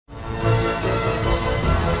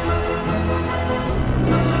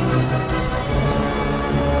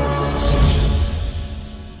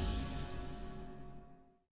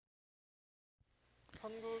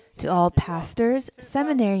To all pastors,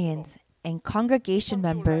 seminarians, and congregation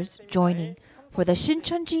members joining for the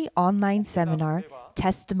Shincheonji online seminar,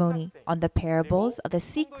 Testimony on the Parables of the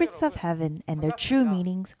Secrets of Heaven and Their True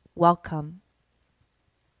Meanings, welcome.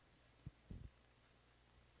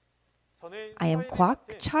 I am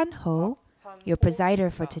Kwak Chan-ho, your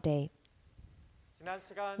presider for today.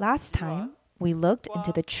 Last time, we looked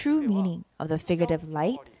into the true meaning of the figurative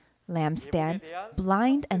light, lampstand,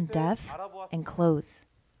 blind and deaf, and clothes.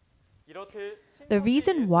 The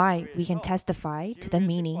reason why we can testify to the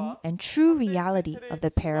meaning and true reality of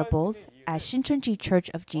the parables at Shincheonji Church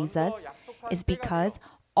of Jesus is because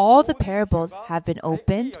all the parables have been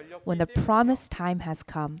opened when the promised time has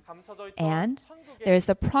come, and there is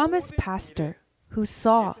the promised pastor who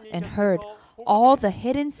saw and heard all the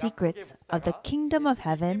hidden secrets of the kingdom of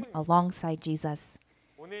heaven alongside Jesus.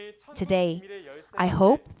 Today, I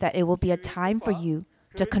hope that it will be a time for you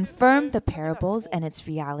to confirm the parables and its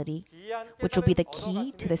reality, which will be the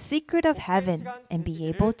key to the secret of heaven and be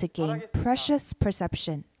able to gain precious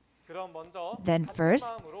perception. Then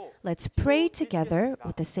first, let's pray together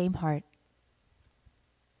with the same heart.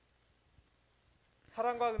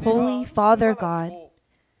 Holy Father God,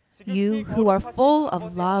 you who are full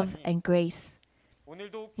of love and grace,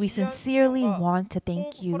 we sincerely want to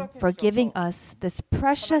thank you for giving us this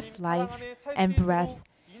precious life and breath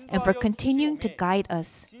and for continuing to guide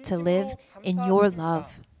us to live in your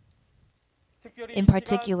love. In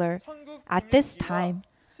particular, at this time,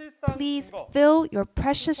 please fill your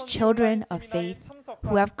precious children of faith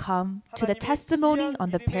who have come to the testimony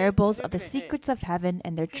on the parables of the secrets of heaven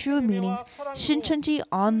and their true meanings Shincheonji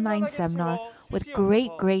online seminar with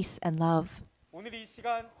great grace and love.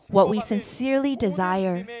 What we sincerely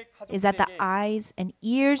desire is that the eyes and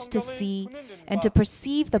ears to see and to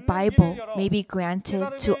perceive the Bible may be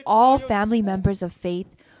granted to all family members of faith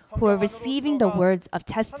who are receiving the words of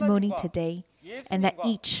testimony today, and that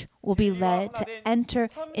each will be led to enter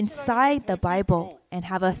inside the Bible and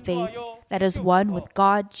have a faith that is one with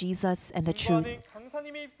God, Jesus, and the truth.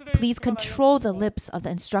 Please control the lips of the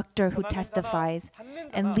instructor who testifies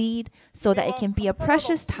and lead so that it can be a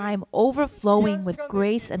precious time overflowing with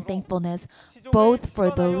grace and thankfulness, both for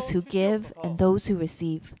those who give and those who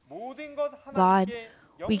receive. God,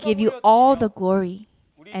 we give you all the glory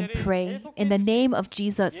and pray in the name of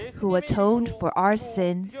Jesus who atoned for our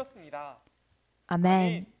sins.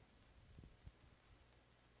 Amen.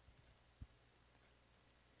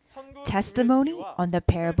 Testimony on the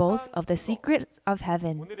parables of the secrets of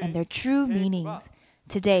heaven and their true meanings.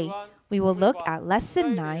 Today, we will look at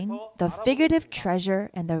Lesson 9, the figurative treasure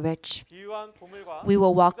and the rich. We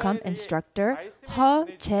will welcome Instructor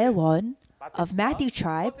RichㅅTestimony of Matthew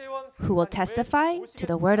Tribe, who will testify to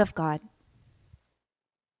the Word of God.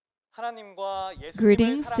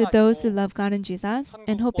 Greetings to those who love God and Jesus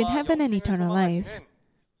and hope in heaven and eternal life.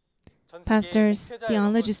 Pastors,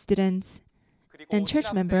 theology students, and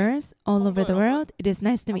church members all over the world, it is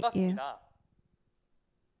nice to meet you.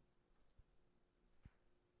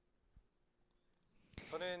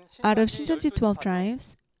 Out of Shincheonji 12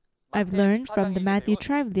 tribes, I've learned from the Matthew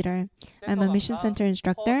tribe leader. I'm a mission center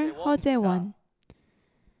instructor, RichㅅTestimony.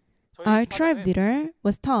 Our tribe leader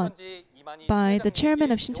was taught by the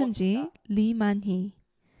chairman of Shincheonji, Lee Man-hee.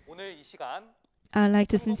 I'd like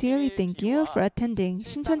to sincerely thank you for attending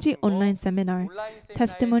Shincheonji online seminar,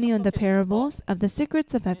 Testimony on the Parables of the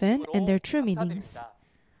Secrets of Heaven and Their True Meanings.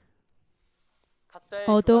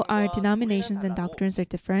 Although our denominations and doctrines are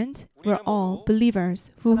different, we're all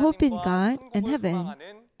believers who hope in God and heaven.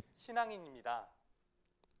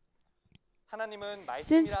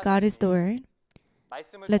 Since God is the Word,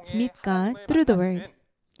 let's meet God through the Word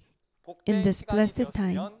in this blessed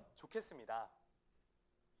time.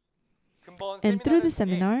 And through the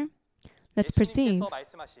seminar, let's perceive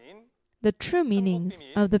the true meanings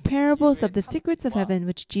of the parables of the secrets of heaven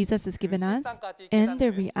which Jesus has given us and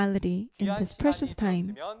their reality in this precious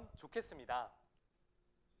time.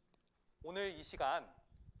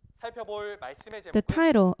 The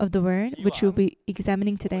title of the word which we'll be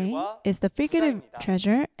examining today is the figurative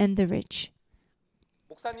treasure and the rich.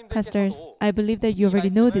 Pastors, I believe that you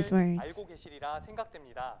already know these words.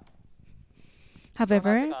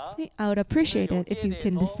 However, I would appreciate it if you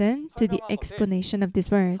can listen to the explanation of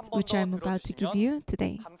these words, which I'm about to give you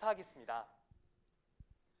today.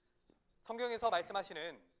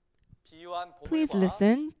 Please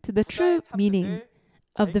listen to the true meaning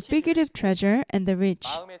of the figurative treasure and the rich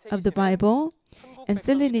of the Bible and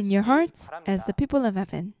seal it in your hearts as the people of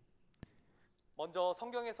heaven.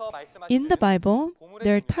 In the Bible,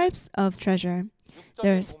 there are types of treasure.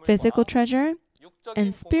 There's physical treasure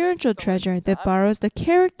and spiritual treasure that borrows the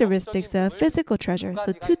characteristics of physical treasure.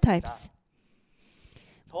 So two types.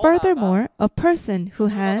 Furthermore, a person who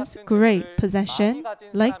has great possession,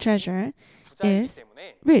 like treasure, is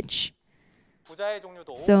rich.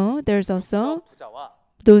 So there's also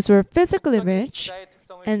those who are physically rich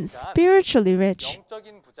and spiritually rich,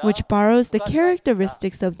 which borrows the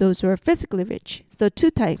characteristics of those who are physically rich. So two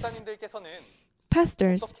types.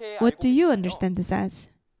 Pastors, what do you understand this as?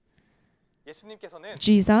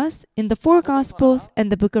 Jesus, in the four Gospels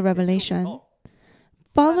and the book of Revelation,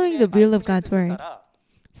 following the will of God's word,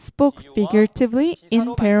 spoke figuratively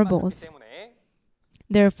in parables.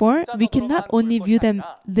 Therefore, we can not only view them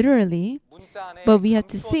literally, but we have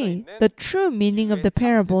to see the true meaning of the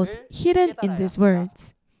parables hidden in these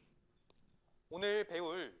words.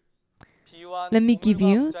 Let me give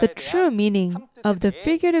you the true meaning of the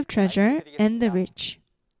figurative treasure and the rich.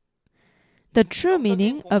 The true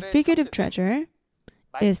meaning of figurative treasure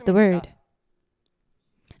is the word.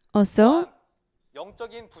 Also,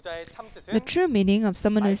 the true meaning of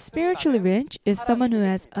someone who is spiritually rich is someone who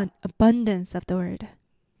has an abundance of the word.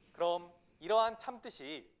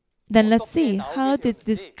 Then let's see, how did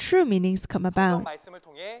these true meanings come about?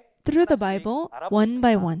 Through the Bible, one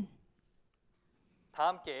by one.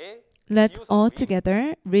 Let's all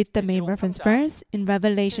together read the main reference verse in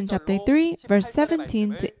Revelation chapter 3, verse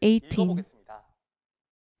 17 to 18.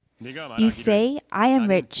 You say, I am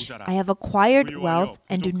rich, I have acquired wealth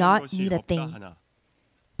and do not need a thing.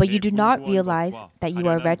 But you do not realize that you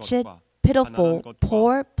are wretched, pitiful,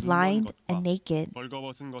 poor, blind, and naked.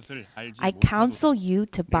 I counsel you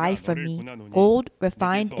to buy from me gold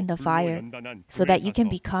refined in the fire, so that you can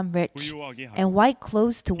become rich, and white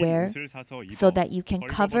clothes to wear, so that you can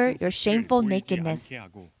cover your shameful nakedness,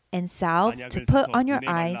 and salve to put on your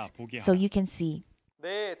eyes, so you can see.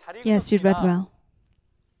 Yes, you read well.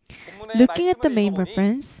 Looking at the main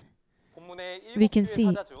reference, we can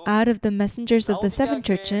see, out of the messengers of the seven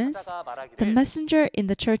churches, the messenger in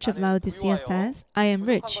the church of Laodicea says, I am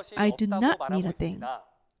rich, I do not need a thing.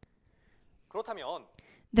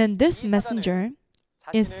 Then this messenger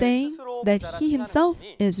is saying that he himself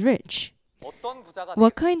is rich.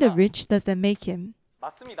 What kind of rich does that make him?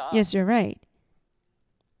 Yes, you're right.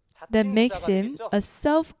 That makes him a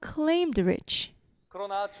self-claimed rich.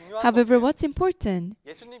 However, what's important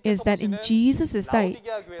is that in Jesus' sight,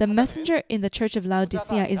 the messenger in the church of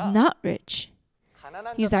Laodicea is not rich.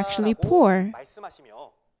 He's actually poor.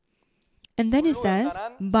 And then he says,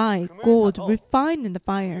 buy gold refined in the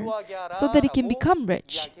fire, so that he can become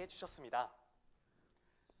rich.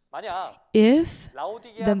 If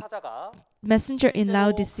the messenger in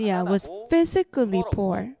Laodicea was physically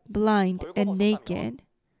poor, blind, and naked,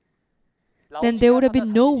 then there would have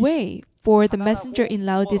been no way for the messenger in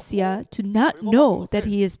Laodicea to not know that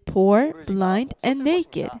he is poor, blind, and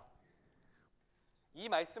naked.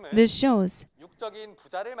 This shows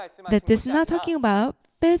that this is not talking about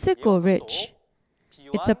physical rich.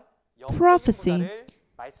 It's a prophecy.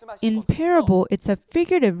 In parable, it's a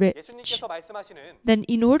figurative rich. Then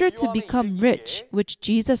in order to become rich, which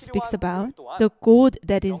Jesus speaks about, the gold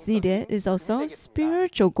that is needed is also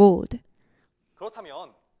spiritual gold.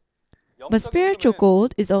 But spiritual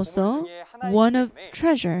gold is also one of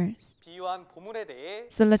treasures.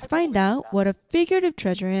 So let's find out what a figurative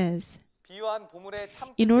treasure is.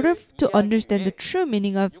 In order to understand the true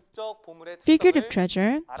meaning of figurative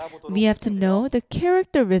treasure, we have to know the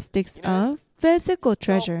characteristics of physical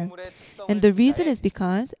treasure. And the reason is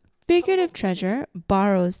because figurative treasure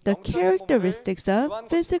borrows the characteristics of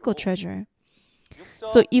physical treasure.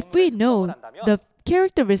 So if we know the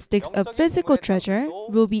characteristics of physical treasure,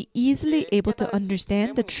 we'll be easily able to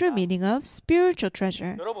understand the true meaning of spiritual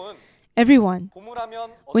treasure. Everyone,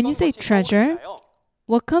 when you say treasure,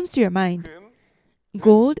 what comes to your mind?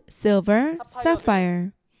 Gold, silver,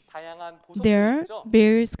 sapphire. There are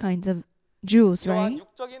various kinds of jewels, right?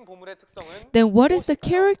 Then what is the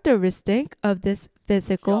characteristic of this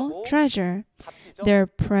physical treasure? They're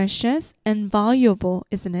precious and valuable,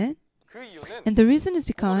 isn't it? And the reason is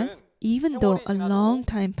because even though a long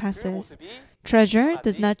time passes, treasure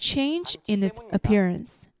does not change in its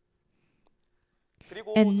appearance.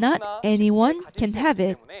 And not anyone can have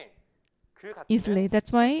it easily.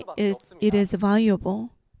 That's why it is valuable.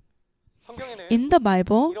 In the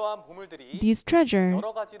Bible, these treasure,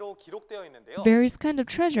 various kind of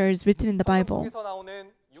treasure is written in the Bible.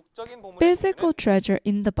 Physical treasure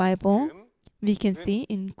in the Bible, we can see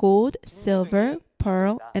in gold, silver,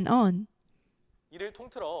 pearl, and on.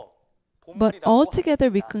 But altogether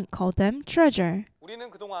we can call them treasure.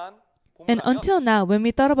 And until now, when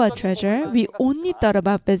we thought about treasure, we only thought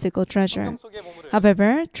about physical treasure.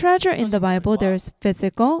 However, treasure in the Bible, there's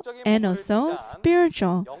physical and also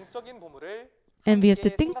spiritual. And we have to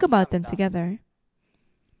think about them together.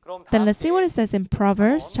 Then let's see what it says in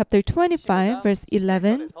Proverbs chapter 25, verse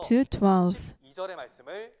 11 to 12.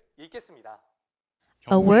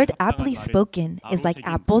 A word aptly spoken is like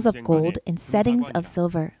apples of gold in settings of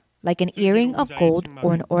silver. Like an earring of gold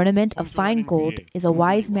or an ornament of fine gold is a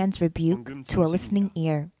wise man's rebuke to a listening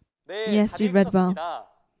ear. Yes, you read well.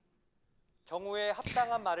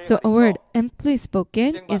 So a word amply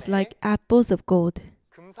spoken is like apples of gold.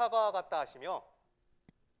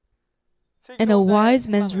 And a wise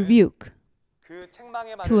man's rebuke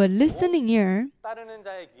to a listening ear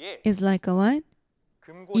is like a what?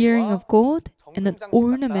 Earring of gold and an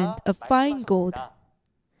ornament of fine gold.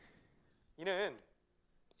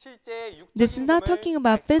 This is not talking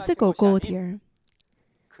about physical gold here.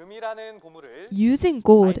 Using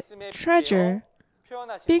gold, treasure,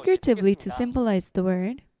 figuratively to symbolize the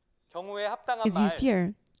word, is used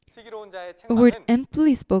here. A word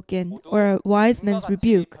amply spoken or a wise man's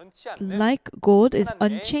rebuke, like gold, is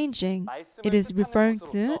unchanging. It is referring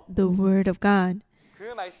to the word of God.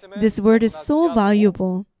 This word is so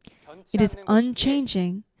valuable. It is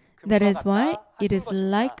unchanging. That is why it is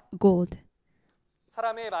like gold.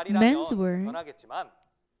 Men's word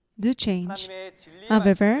do change.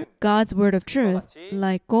 However, God's word of truth,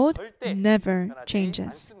 like gold, never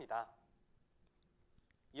changes.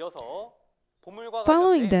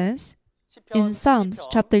 Following this, in Psalms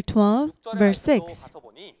chapter 12, verse 6,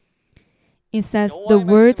 it says, "The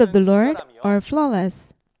words of the Lord are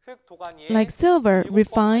flawless, like silver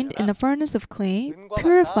refined in a furnace of clay,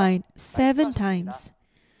 purified 7 times."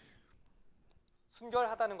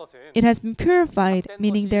 It has been purified,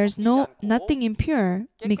 meaning there's nothing impure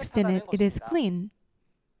mixed in it. It is clean.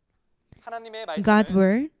 God's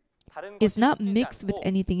word is not mixed with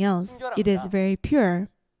anything else. It is very pure.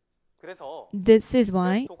 This is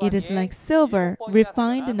why it is like silver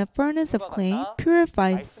refined in a furnace of clay,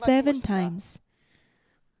 purified 7 times.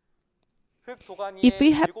 If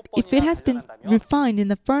it has been refined in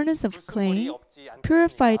the furnace of clay,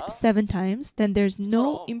 purified 7 times, then there's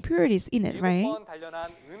no impurities in it, right?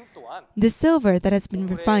 The silver that has been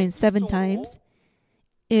refined 7 times,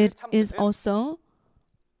 it is also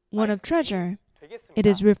one of treasure. It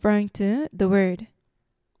is referring to the word.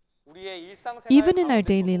 Even in our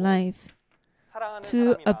daily life,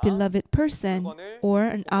 to a beloved person or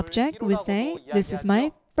an object, we say, "This is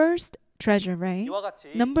my first treasure," right?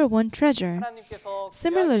 Number 1 treasure.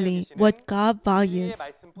 Similarly, what God values,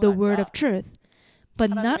 the word of truth.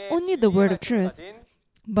 But not only the word of truth,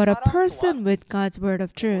 but a person with God's word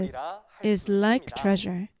of truth is like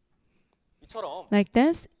treasure. Like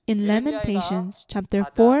this, in Lamentations chapter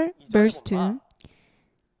 4, verse 2,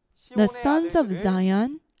 the sons of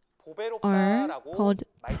Zion are called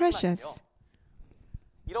precious.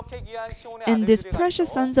 And these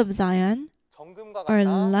precious sons of Zion are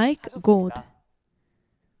like gold.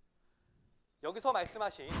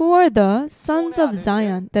 Who are the sons of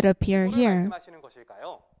Zion that appear here?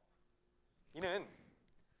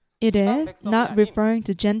 It is not referring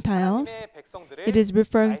to Gentiles. It is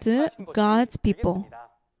referring to God's people.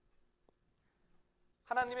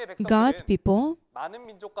 God's people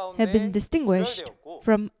have been distinguished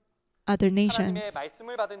from other nations.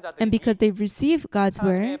 And because they receive God's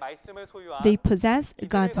word, they possess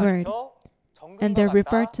God's word. And they're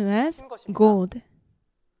referred to as gold.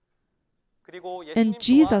 And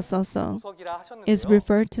Jesus also is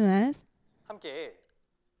referred to as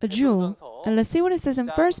a jewel. And let's see what it says in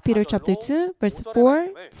 1 Peter chapter 2, verse 4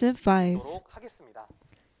 to 5.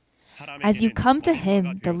 As you come to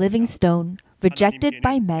him, the living stone, rejected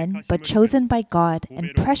by men, but chosen by God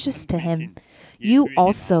and precious to him, you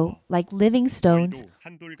also, like living stones,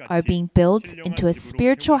 are being built into a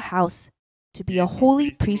spiritual house to be a holy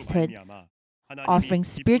priesthood, offering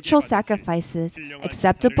spiritual sacrifices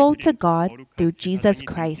acceptable to God through Jesus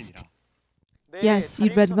Christ. Yes,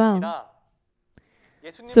 you read well.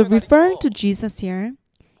 So referring to Jesus here,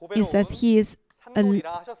 it says he is a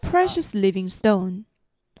precious living stone.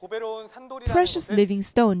 Precious living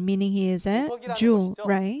stone, meaning he is a jewel,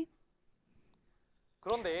 right?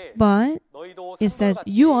 But it says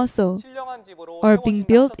you also are being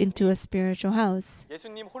built into a spiritual house,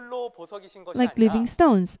 like living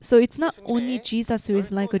stones. So it's not only Jesus who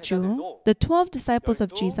is like a jewel. The 12 disciples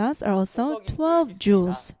of Jesus are also 12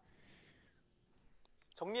 jewels.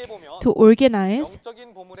 To organize,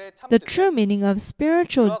 the true meaning of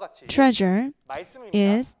spiritual treasure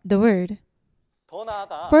is the word.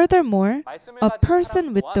 Furthermore, a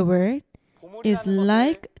person with the word is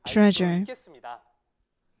like treasure.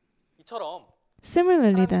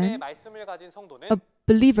 Similarly then, a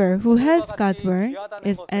believer who has God's word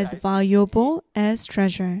is as valuable as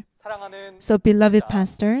treasure. So beloved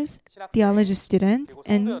pastors, theology students,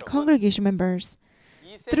 and congregation members,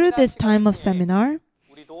 through this time of seminar,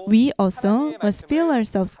 we also must fill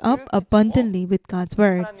ourselves up abundantly with God's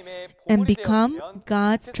word and become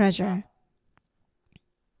God's treasure.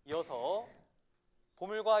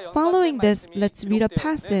 Following this, let's read a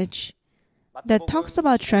passage that talks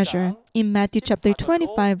about treasure in Matthew chapter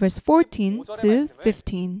 25, verse 14 to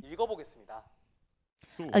 15.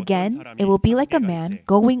 Again, it will be like a man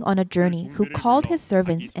going on a journey who called his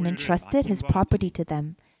servants and entrusted his property to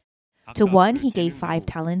them. To one he gave 5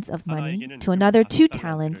 talents of money, to another 2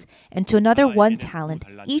 talents, and to another 1 talent,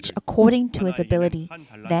 each according to his ability.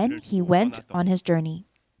 Then he went on his journey.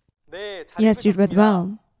 Yes, you read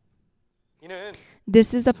well.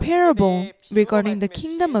 This is a parable regarding the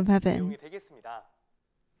kingdom of heaven.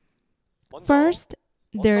 First,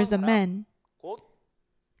 there is a man.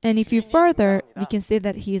 And if you further, we can say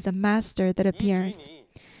that he is a master that appears.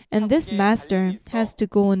 And this master has to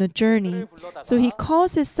go on a journey. So he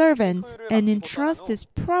calls his servants and entrusts his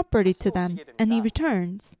property to them, and he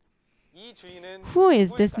returns. Who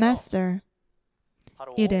is this master?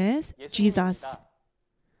 It is Jesus.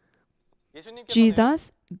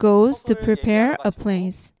 Jesus goes to prepare a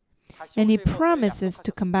place, and he promises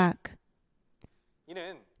to come back.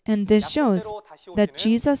 And this shows that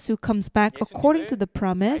Jesus who comes back according to the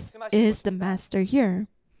promise is the master here.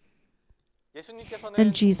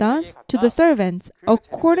 And Jesus, to the servants,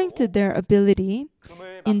 according to their ability,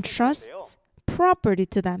 entrusts property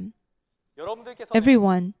to them.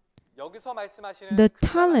 Everyone, the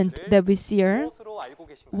talent that we see here,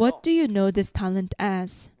 what do you know this talent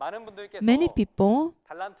as? Many people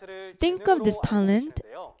think of this talent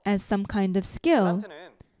as some kind of skill.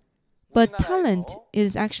 But talent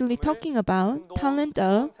is actually talking about talent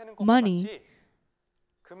of money.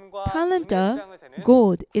 Talent of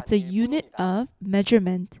gold. It's a unit of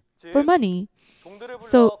measurement for money.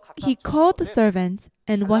 So he called the servants,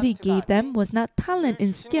 and what he gave them was not talent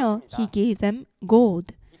in skill, he gave them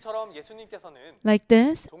gold. Like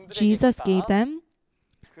this, Jesus gave them,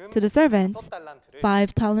 to the servants,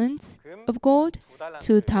 5 talents of gold,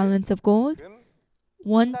 2 talents of gold,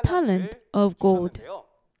 1 talent of gold.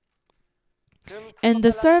 And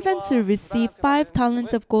the servants who received 5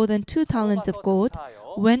 talents of gold and 2 talents of gold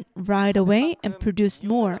went right away and produced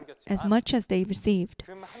more, as much as they received.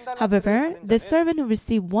 However, the servant who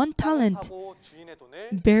received 1 talent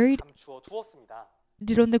buried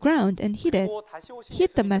it on the ground and hid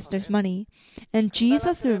the master's money. And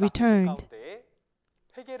Jesus, who returned,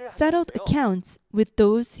 settled accounts with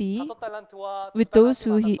those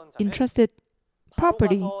who he entrusted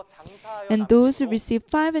property, and those who received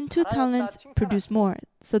 5 and 2 talents produced more.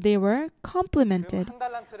 So they were complimented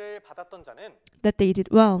that they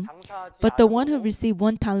did well. But the one who received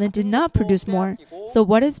 1 talent did not produce more. So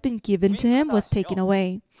what has been given to him was taken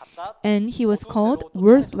away, and he was called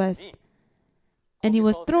worthless. And he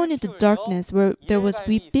was thrown into darkness, where there was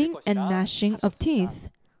weeping and gnashing of teeth.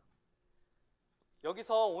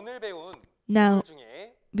 Now,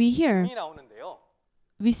 we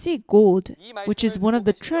see gold, which is one of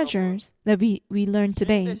the treasures that we learn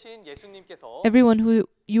today. Everyone who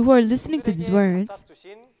are listening to these words,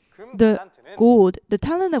 the gold, the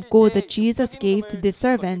talent of gold that Jesus gave to the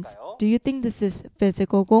servants, do you think this is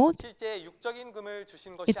physical gold?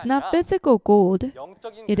 It's not physical gold.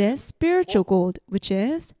 It is spiritual gold, which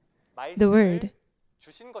is the word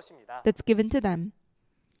that's given to them.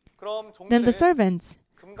 Then the servants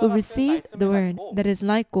who received the word that is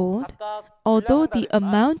like gold, although the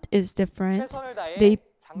amount is different, they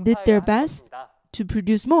did their best to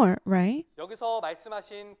produce more, right?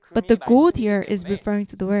 But the gold here is referring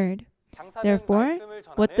to the word. Therefore,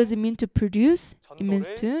 what does it mean to produce? It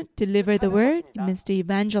means to deliver the word. It means to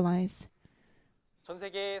evangelize.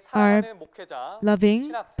 Our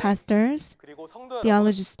loving pastors,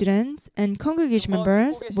 theology students, and congregation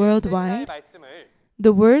members worldwide,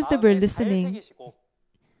 the words that we're listening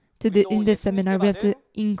to in this seminar, we have to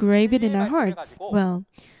engrave it in our hearts. Well,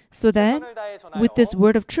 so that with this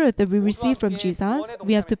word of truth that we receive from Jesus,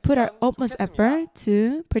 we have to put our utmost effort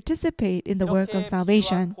to participate in the work of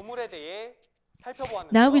salvation.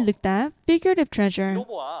 Now we looked at figurative treasure.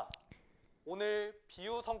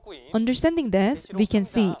 Understanding this, we can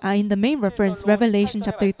see in the main reference, Revelation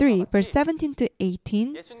chapter 3, verse 17 to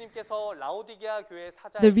 18,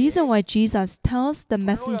 the reason why Jesus tells the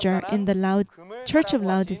messenger in the church of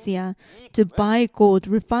Laodicea to buy gold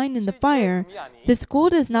refined in the fire, this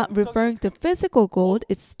gold is not referring to physical gold,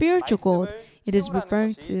 it's spiritual gold. It is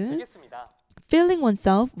referring to filling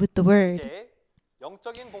oneself with the Word.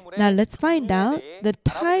 Now let's find out the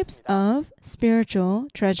types of spiritual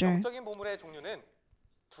treasure.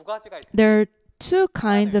 There are two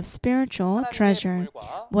kinds of spiritual treasure.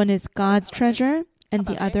 One is God's treasure and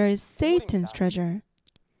the other is Satan's treasure.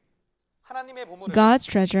 God's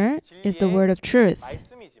treasure is the word of truth.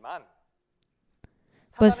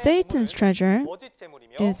 But Satan's treasure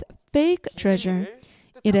is fake treasure.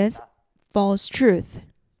 It is false truth.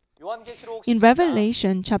 In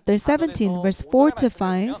Revelation chapter 17, verse 4 to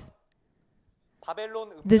 5,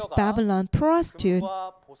 this Babylon prostitute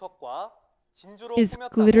is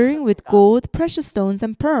glittering with gold, precious stones,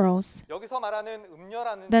 and pearls.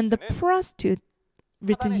 Then the prostitute,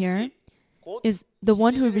 written here, is the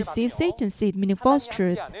one who receives Satan's seed, meaning false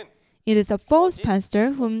truth. It is a false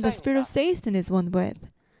pastor whom the spirit of Satan is one with.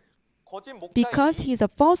 Because he is a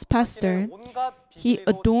false pastor, he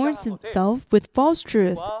adorns himself with false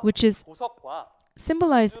truth, which is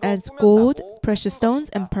symbolized as gold, precious stones,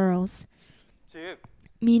 and pearls.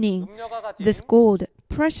 Meaning, this gold,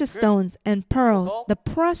 precious stones, and pearls the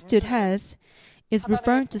prostitute has is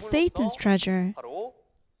referring to Satan's treasure.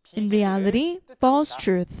 In reality, false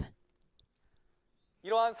truth.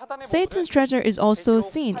 Satan's treasure is also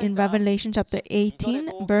seen in Revelation chapter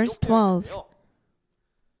 18, verse 12.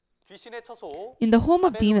 In the home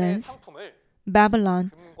of demons,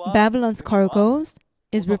 Babylon, Babylon's cargoes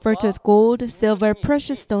is referred to as gold, silver,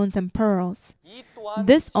 precious stones, and pearls.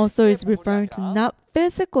 This also is referring to not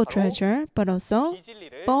physical treasure, but also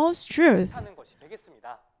false truth.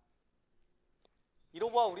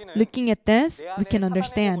 Looking at this, we can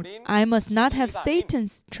understand, I must not have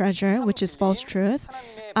Satan's treasure, which is false truth.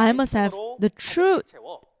 I must have the truth.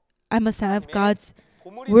 I must have God's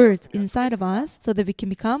words inside of us so that we can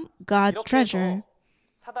become God's treasure.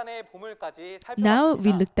 Now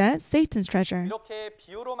we looked at Satan's treasure.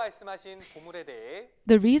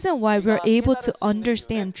 The reason why we're able to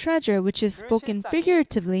understand treasure, which is spoken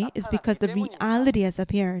figuratively, is because the reality has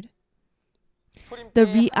appeared. The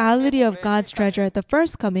reality of God's treasure at the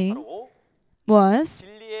first coming was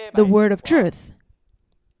the word of truth.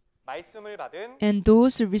 And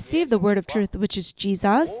those who receive the word of truth, which is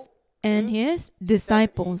Jesus and his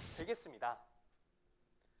disciples.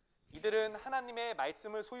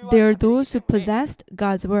 They are those who possessed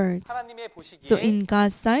God's words. So in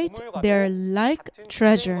God's sight, they are like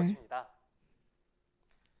treasure.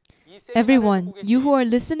 Everyone, you who are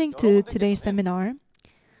listening to today's seminar,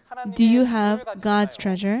 do you have God's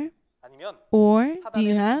treasure? Or do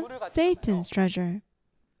you have Satan's treasure?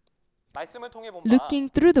 Looking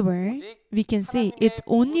through the word, we can see it's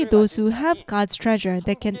only those who have God's treasure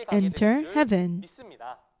that can enter heaven.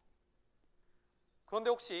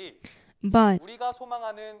 But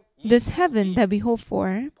this heaven that we hope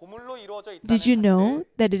for, did you know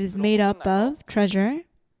that it is made up of treasure?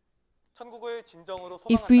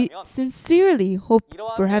 If we sincerely hope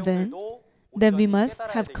for heaven, then we must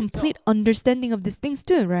have complete understanding of these things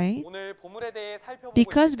too, right?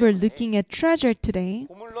 Because we're looking at treasure today,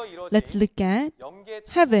 let's look at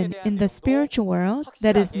heaven in the spiritual world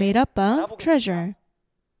that is made up of treasure.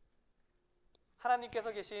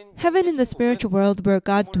 Heaven in the spiritual world where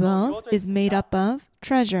God dwells is made up of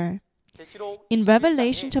treasure. In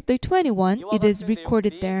Revelation chapter 21, it is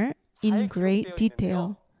recorded there in great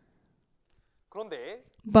detail.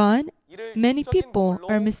 But many people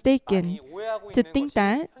are mistaken to think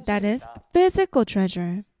that that is physical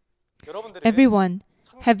treasure. Everyone,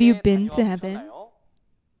 have you been to heaven?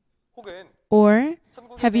 Or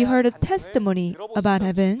have you heard a testimony about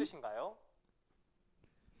heaven?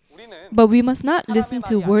 But we must not listen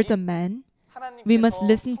to words of men. We must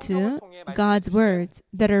listen to God's words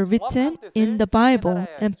that are written in the Bible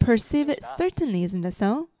and perceive it certainly, isn't it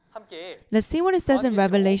so? Let's see what it says in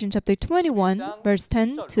Revelation chapter 21, verse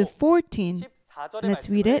 10 to 14. Let's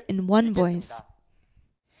read it in one voice.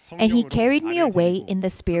 And he carried me away in the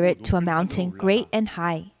Spirit to a mountain great and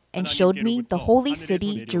high, and showed me the holy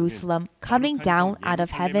city, Jerusalem, coming down out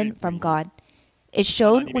of heaven from God. It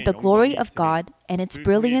shone with the glory of God, and its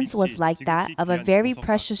brilliance was like that of a very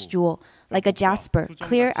precious jewel, like a jasper,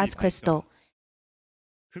 clear as crystal.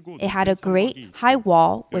 It had a great high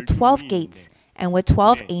wall with 12 gates, and with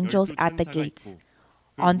 12 angels at the gates.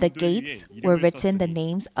 On the gates were written the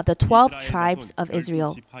names of the 12 tribes of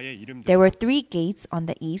Israel. There were 3 gates on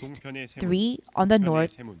the east, 3 on the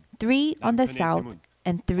north, 3 on the south,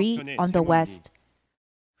 and 3 on the west.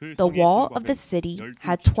 The wall of the city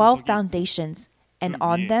had 12 foundations, and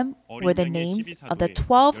on them were the names of the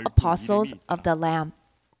 12 apostles of the Lamb.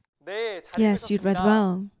 Yes, you read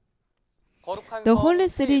well. The holy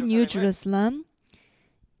city, New Jerusalem,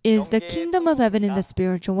 is the kingdom of heaven in the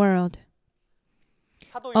spiritual world.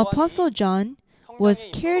 Apostle John was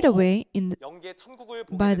carried away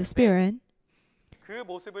by the Spirit,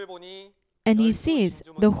 and he sees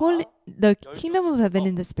the kingdom of heaven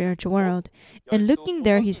in the spiritual world. And looking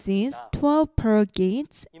there, he sees 12 pearl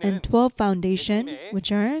gates and 12 foundations,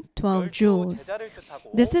 which are 12 jewels.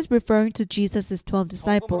 This is referring to Jesus' 12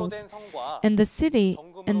 disciples. And the city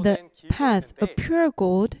and the path of pure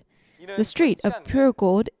gold, the street of pure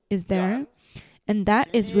gold is there. And that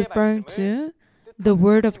is referring to the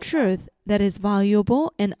word of truth that is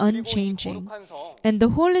valuable and unchanging. And the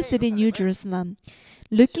holy city, New Jerusalem.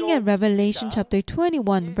 Looking at Revelation chapter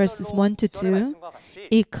 21, verses 1 to 2,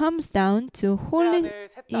 it comes down to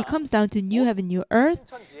new heaven, new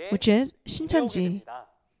earth, which is Shincheonji.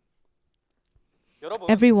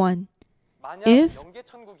 Everyone, if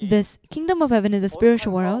this kingdom of heaven in the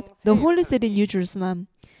spiritual world, the holy city, New Jerusalem,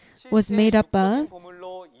 was made up of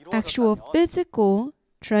actual physical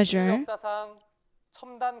treasure,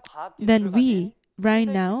 then we, right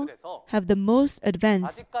now, have the most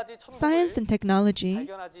advanced science and technology,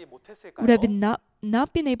 would have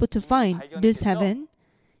not been able to find this heaven.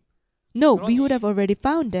 No, we would have already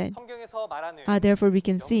found it. Therefore, we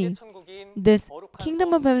can see this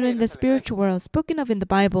kingdom of heaven in the spiritual world spoken of in the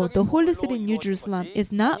Bible, the holy city New Jerusalem,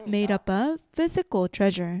 is not made up of physical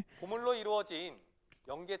treasure.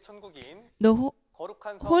 The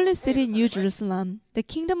holy city New Jerusalem, the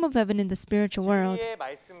kingdom of heaven in the spiritual world,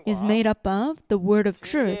 is made up of the word of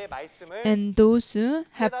truth and those who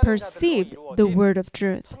have perceived the word of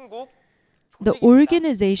truth. The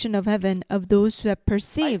organization of heaven of those who have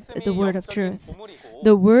perceived the word of truth.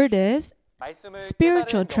 The word is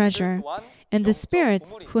spiritual treasure, and the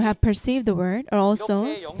spirits who have perceived the word are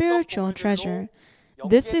also spiritual treasure.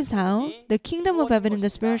 This is how the kingdom of heaven in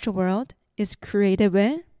the spiritual world is created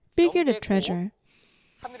with figurative treasure.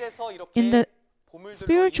 In the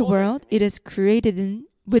spiritual world, it is created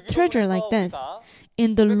with treasure like this.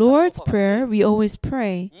 In the Lord's Prayer, we always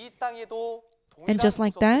pray. And just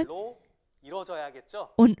like that,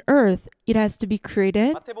 on earth, it has to be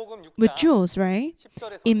created with jewels, right?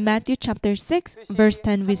 In Matthew chapter 6, verse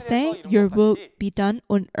 10, we say, "Your will be done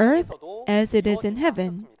on earth as it is in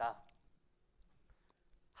heaven."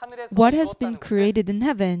 What has been created in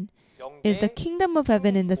heaven is the kingdom of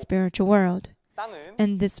heaven in the spiritual world.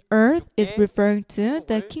 And this earth is referring to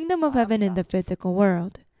the kingdom of heaven in the physical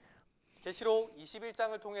world.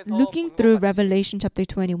 Looking through Revelation chapter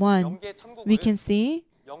 21, we can see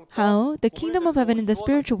how the kingdom of heaven in the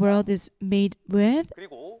spiritual world is made with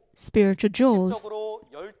spiritual jewels,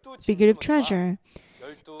 figurative treasure.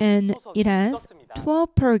 And it has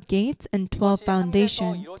 12 pearl gates and 12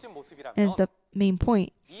 foundations as the main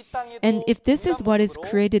point. And if this is what is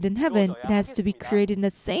created in heaven, it has to be created in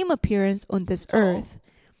the same appearance on this earth.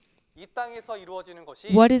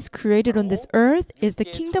 What is created on this earth is the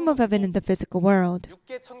kingdom of heaven in the physical world.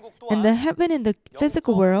 And the heaven in the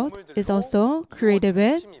physical world is also created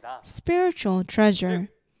with spiritual treasure.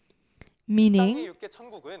 Meaning,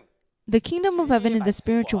 the kingdom of heaven in the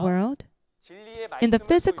spiritual world, in the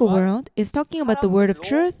physical world, is talking about the word of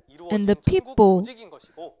truth and the people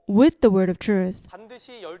with the word of truth,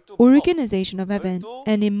 organization of heaven,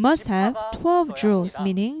 and it must have 12 jewels,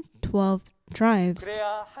 meaning 12 tribes.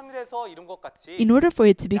 In order for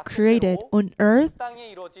it to be created on earth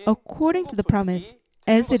according to the promise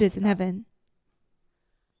as it is in heaven.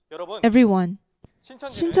 Everyone,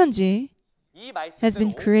 Shincheonji has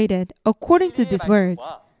been created according to these words,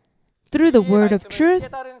 through the word of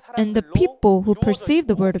truth and the people who perceive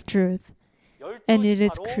the word of truth. And it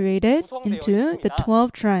is created into the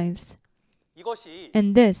 12 tribes.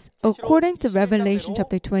 And this, according to Revelation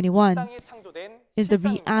chapter 21, is the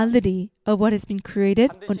reality of what has been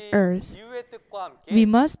created on earth. We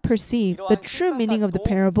must perceive the true meaning of the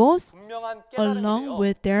parables along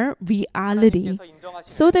with their reality,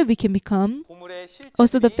 so that we can become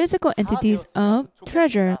also the physical entities of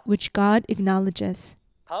treasure which God acknowledges.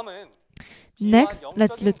 Next,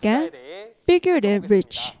 let's look at figurative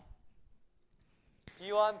rich.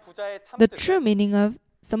 The true meaning of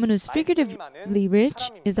someone who's figuratively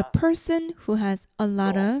rich is a person who has a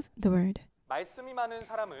lot of the word.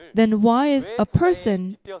 Then why is a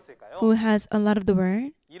person who has a lot of the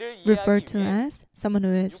word referred to as someone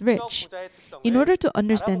who is rich? In order to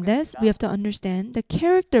understand this, we have to understand the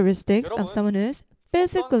characteristics of someone who is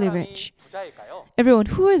physically rich. Everyone,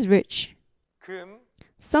 who is rich?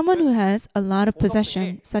 Someone who has a lot of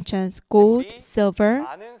possession, such as gold, silver,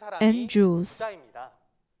 and jewels.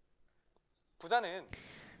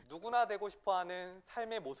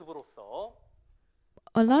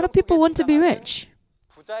 A lot of people want to be rich.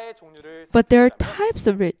 But there are types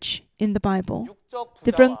of rich in the Bible.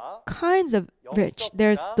 Different kinds of rich.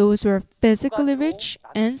 There's those who are physically rich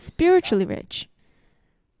and spiritually rich.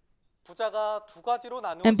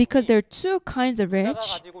 And because there are two kinds of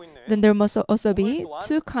rich, then there must also be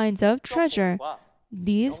two kinds of treasure.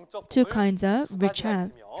 These two kinds of rich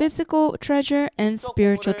have physical treasure and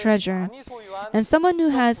spiritual treasure. And someone who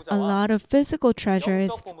has a lot of physical treasure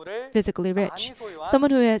is physically rich.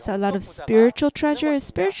 Someone who has a lot of spiritual treasure is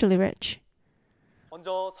spiritually rich.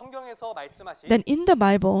 Then in the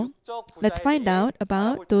Bible, let's find out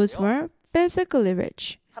about those who are physically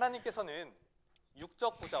rich.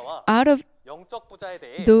 Out of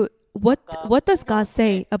what does God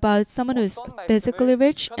say about someone who is physically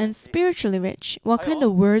rich and spiritually rich? What kind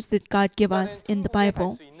of words did God give us in the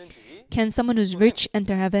Bible? Can someone who's rich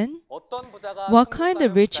enter heaven? What kind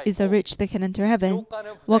of rich is a rich that can enter heaven?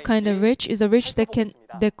 What kind of rich is a rich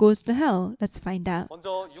that goes to hell? Let's find out.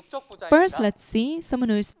 First, let's see someone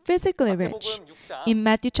who is physically rich. In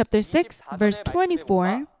Matthew chapter 6, verse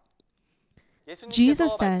 24,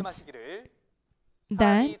 Jesus says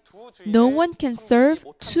that no one can serve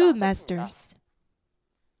two masters.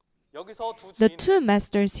 The two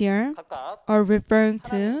masters here are referring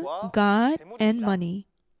to God and money,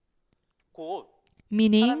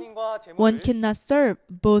 meaning one cannot serve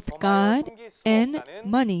both God and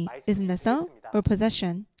money, isn't that so? Or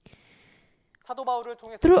possession.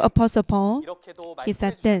 Through Apostle Paul, he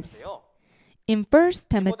said this in 1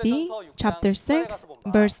 Timothy chapter 6,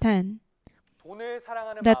 verse 10,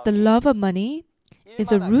 that the love of money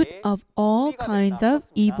is a root of all kinds of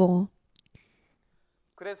evil.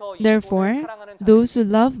 Therefore, those who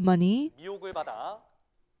love money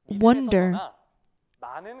wander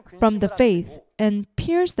from the faith and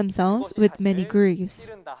pierce themselves with many griefs.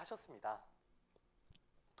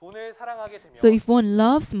 So if one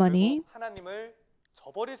loves money,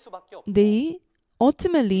 they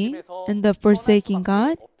ultimately end up forsaking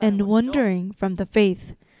God and wandering from the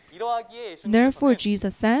faith. Therefore,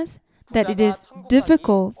 Jesus says that it is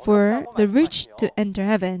difficult for the rich to enter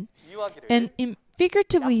heaven. And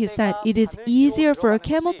figuratively, he said, it is easier for a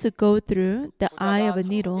camel to go through the eye of a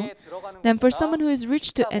needle than for someone who is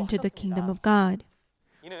rich to enter the kingdom of God.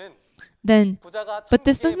 But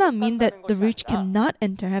this does not mean that the rich cannot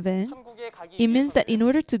enter heaven. It means that in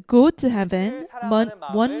order to go to heaven,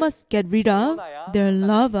 one must get rid of their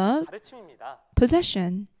love of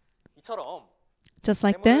possession. Just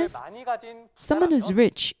like this, someone who's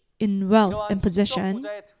rich in wealth and possession,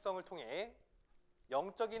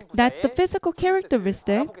 that's the physical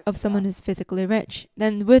characteristic of someone who's physically rich.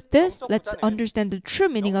 Then with this, let's understand the true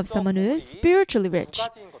meaning of someone who is spiritually rich.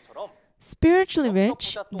 Spiritually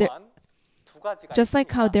rich, just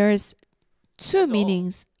like how there is two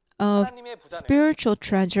meanings of spiritual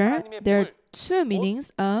treasure, there are two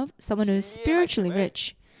meanings of someone who is spiritually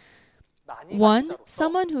rich. One,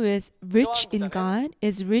 someone who is rich in God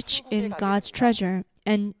is rich in God's treasure,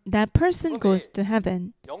 and that person goes to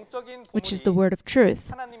heaven, which is the word of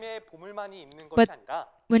truth. But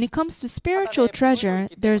when it comes to spiritual treasure,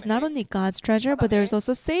 there's not only God's treasure, but there's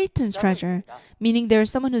also Satan's treasure, meaning there's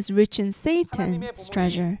someone who's rich in Satan's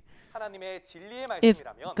treasure. If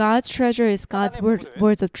God's treasure is God's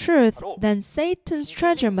words of truth, then Satan's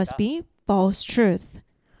treasure must be false truth.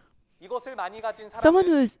 Someone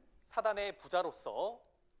who is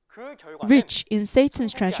rich in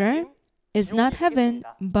Satan's treasure is not heaven,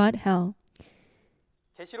 but hell.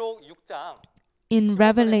 In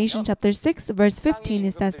Revelation chapter 6, verse 15,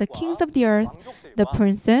 it says, the kings of the earth, the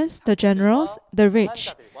princes, the generals, the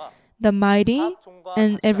rich, the mighty,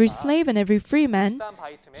 and every slave and every free man,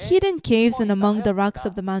 hid in caves and among the rocks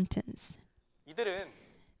of the mountains.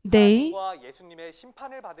 They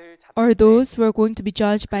are those who are going to be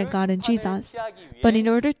judged by God and Jesus. But in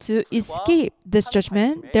order to escape this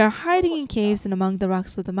judgment, they are hiding in caves and among the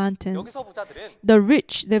rocks of the mountains. The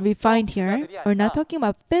rich that we find here are not talking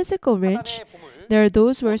about physical rich. There are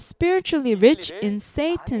those who are spiritually rich in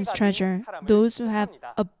Satan's treasure, those who have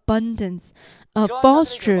abundance of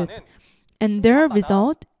false truth. And their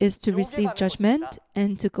result is to receive judgment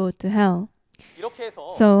and to go to hell.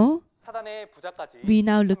 So, we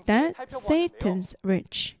now looked at Satan's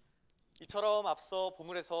rich.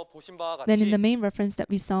 Then in the main reference that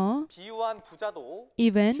we saw,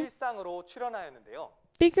 even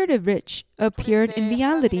figurative rich appeared in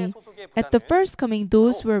reality. At the first coming,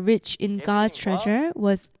 those who were rich in God's treasure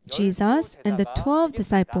was Jesus and the 12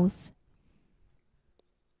 disciples.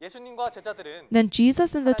 Then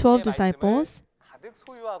Jesus and the 12 disciples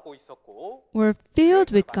were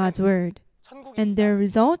filled with God's word, and their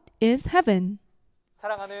result is heaven.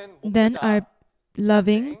 Then our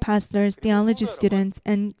loving pastors, theology students,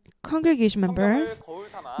 and congregation members,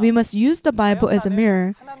 we must use the Bible as a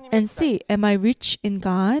mirror and see, am I rich in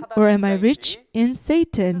God or am I rich in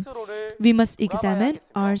Satan? We must examine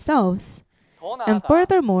ourselves. And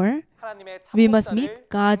furthermore, we must meet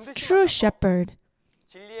God's true shepherd,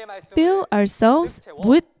 fill ourselves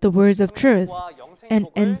with the words of truth, and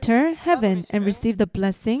enter heaven and receive the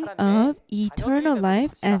blessing of eternal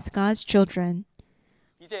life as God's children.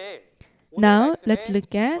 Now, let's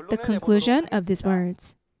look at the conclusion of these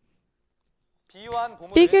words.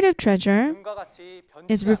 Figurative treasure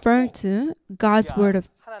is referring to God's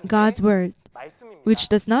word, which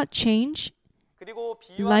does not change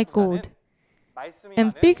like gold.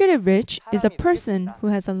 And figurative rich is a person who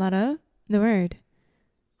has a lot of the word.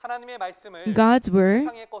 God's word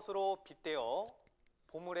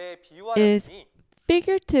is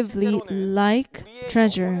figuratively like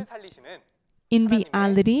treasure. In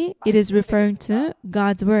reality, it is referring to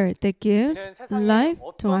God's word that gives life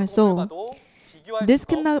to our soul. This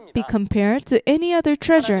cannot be compared to any other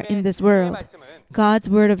treasure in this world. God's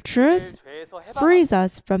word of truth frees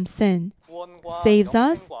us from sin, saves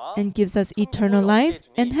us, and gives us eternal life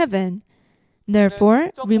and heaven.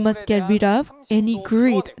 Therefore, we must get rid of any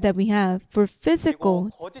greed that we have for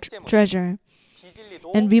physical treasure.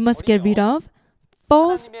 And we must get rid of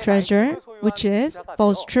false treasure, which is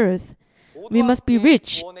false truth. We must be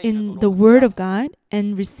rich in the Word of God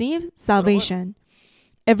and receive salvation.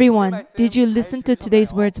 Everyone, did you listen to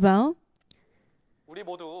today's words well?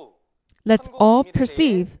 Let's all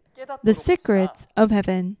perceive the secrets of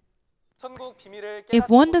heaven. If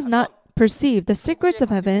one does not perceive the secrets of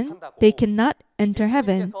heaven, they cannot enter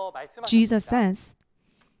heaven, Jesus says.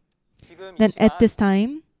 Then at this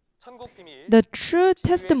time, the true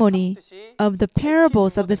testimony of the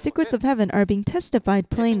parables of the secrets of heaven are being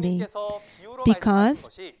testified plainly, because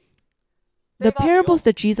the parables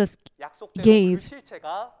that Jesus gave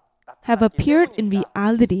have appeared in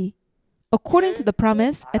reality according to the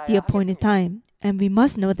promise at the appointed time, and we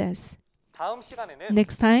must know this.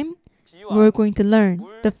 Next time, we're going to learn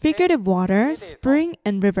the figurative water, spring,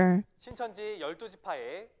 and river.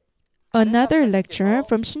 Another lecturer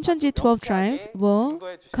from Shincheonji 12 tribes will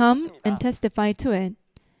come and testify to it.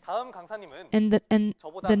 And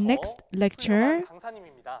the next lecturer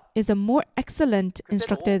is a more excellent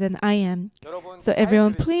instructor than I am. So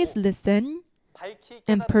everyone, please listen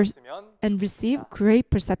and receive great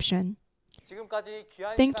perception.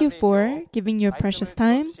 Thank you for giving your precious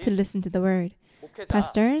time to listen to the word.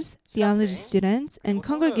 Pastors, theology students, and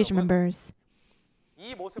congregation members,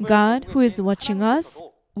 God, who is watching us,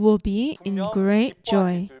 will be in great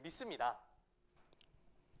joy.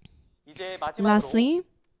 Lastly,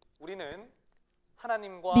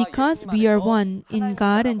 because we are one in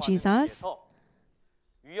God and Jesus,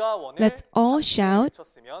 let's all shout,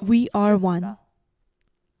 "We are one."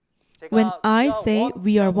 When I say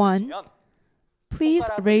 "we are one," please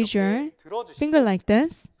raise your finger like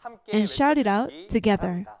this and shout it out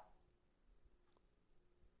together.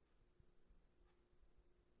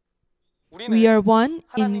 We are one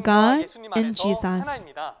in God and Jesus.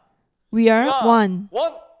 We are one.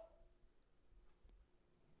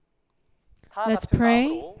 Let's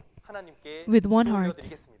pray with one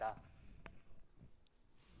heart.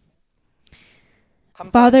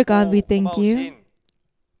 Father God, we thank you,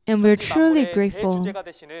 and we're truly grateful,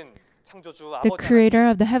 the Creator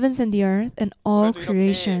of the heavens and the earth and all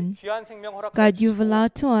creation. God, you've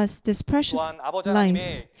allowed to us this precious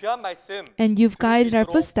life, and you've guided our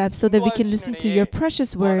footsteps so that we can listen to your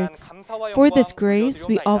precious words. For this grace,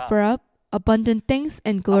 we offer up abundant thanks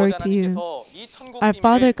and glory to you. Our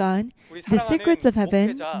Father God, the secrets of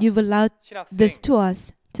heaven, you've allowed this to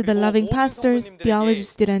us, to the loving pastors, theology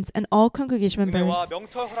students, and all congregation members,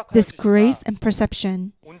 this grace and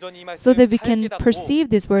perception, so that we can perceive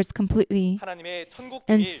these words completely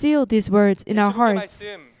and seal these words in our hearts,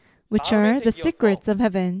 which are the secrets of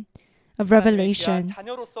heaven, of revelation,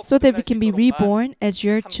 so that we can be reborn as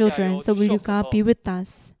your children. So will you, God, be with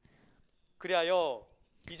us,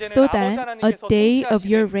 so that a day of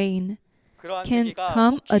your reign can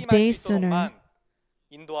come a day sooner.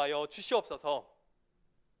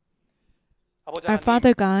 Our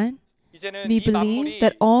Father God, we believe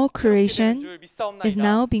that all creation is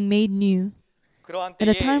now being made new. At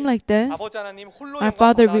a time like this, our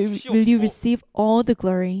Father, will you receive all the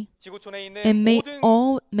glory, and may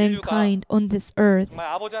all mankind on this earth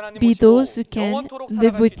be those who can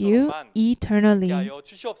live with you eternally.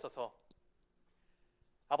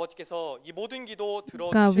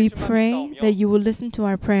 God, we pray that you will listen to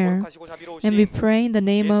our prayer, and we pray in the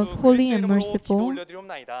name of Holy and Merciful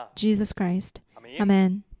Jesus Christ.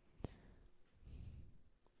 Amen.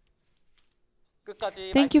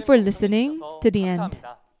 Thank you for listening to the end.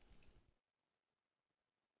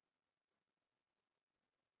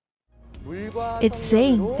 It's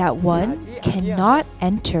saying that one cannot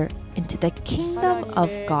enter into the kingdom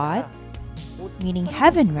of God, meaning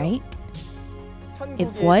heaven, right?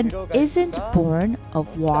 If one isn't born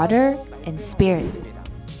of water and spirit.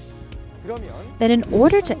 Then in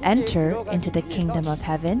order to enter into the kingdom of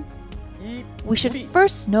heaven, we should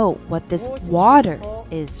first know what this water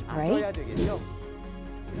is, right?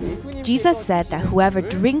 Jesus said that whoever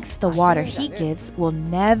drinks the water he gives will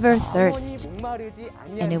never thirst,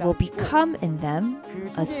 and it will become in them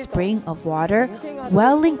a spring of water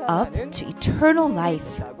welling up to eternal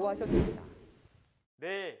life.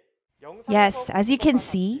 Yes, as you can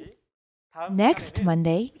see, next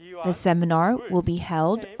Monday, the seminar will be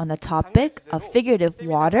held on the topic of figurative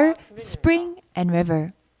water, spring, and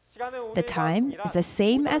river. The time is the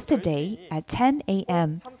same as today at 10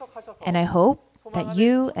 a.m., and I hope that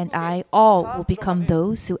you and I all will become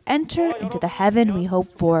those who enter into the heaven we hope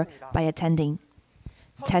for by attending.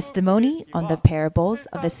 Testimony on the parables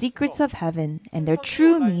of the secrets of heaven and their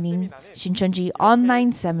true meaning, Shincheonji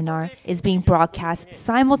online seminar is being broadcast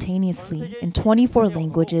simultaneously in 24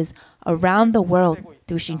 languages around the world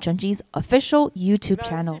through Shincheonji's official YouTube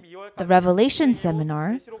channel. The Revelation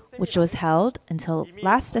seminar, which was held until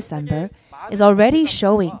last December, is already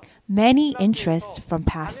showing many interests from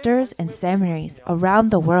pastors and seminaries around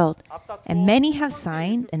the world, and many have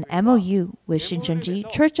signed an MOU with Shincheonji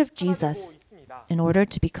Church of Jesus in order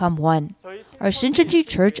to become one. Our Shincheonji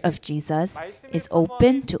Church of Jesus is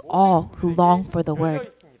open to all who long for the Word.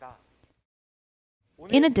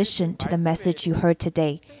 In addition to the message you heard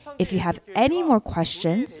today, if you have any more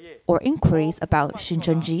questions or inquiries about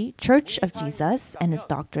Shincheonji Church of Jesus and its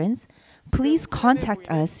doctrines, please contact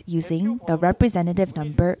us using the representative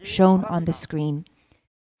number shown on the screen.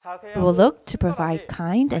 We will look to provide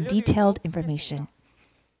kind and detailed information.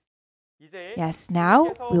 Yes,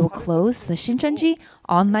 now we will close the Shincheonji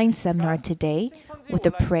online seminar today with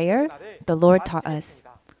the prayer the Lord taught us.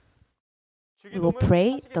 We will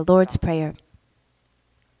pray the Lord's Prayer.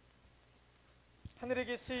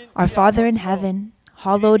 Our Father in heaven,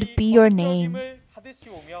 hallowed be your name.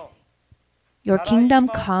 Your kingdom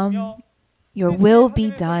come, your will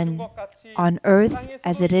be done, on earth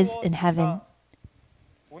as it is in heaven.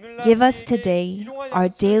 Give us today our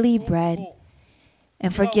daily bread,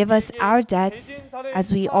 and forgive us our debts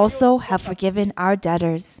as we also have forgiven our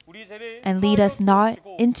debtors. And lead us not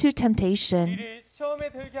into temptation,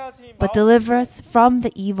 but deliver us from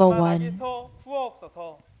the evil one.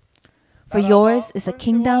 For yours is the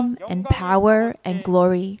kingdom and power and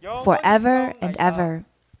glory forever and ever.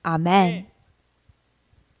 Amen.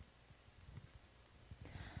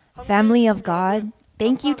 Family of God,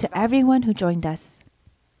 thank you to everyone who joined us.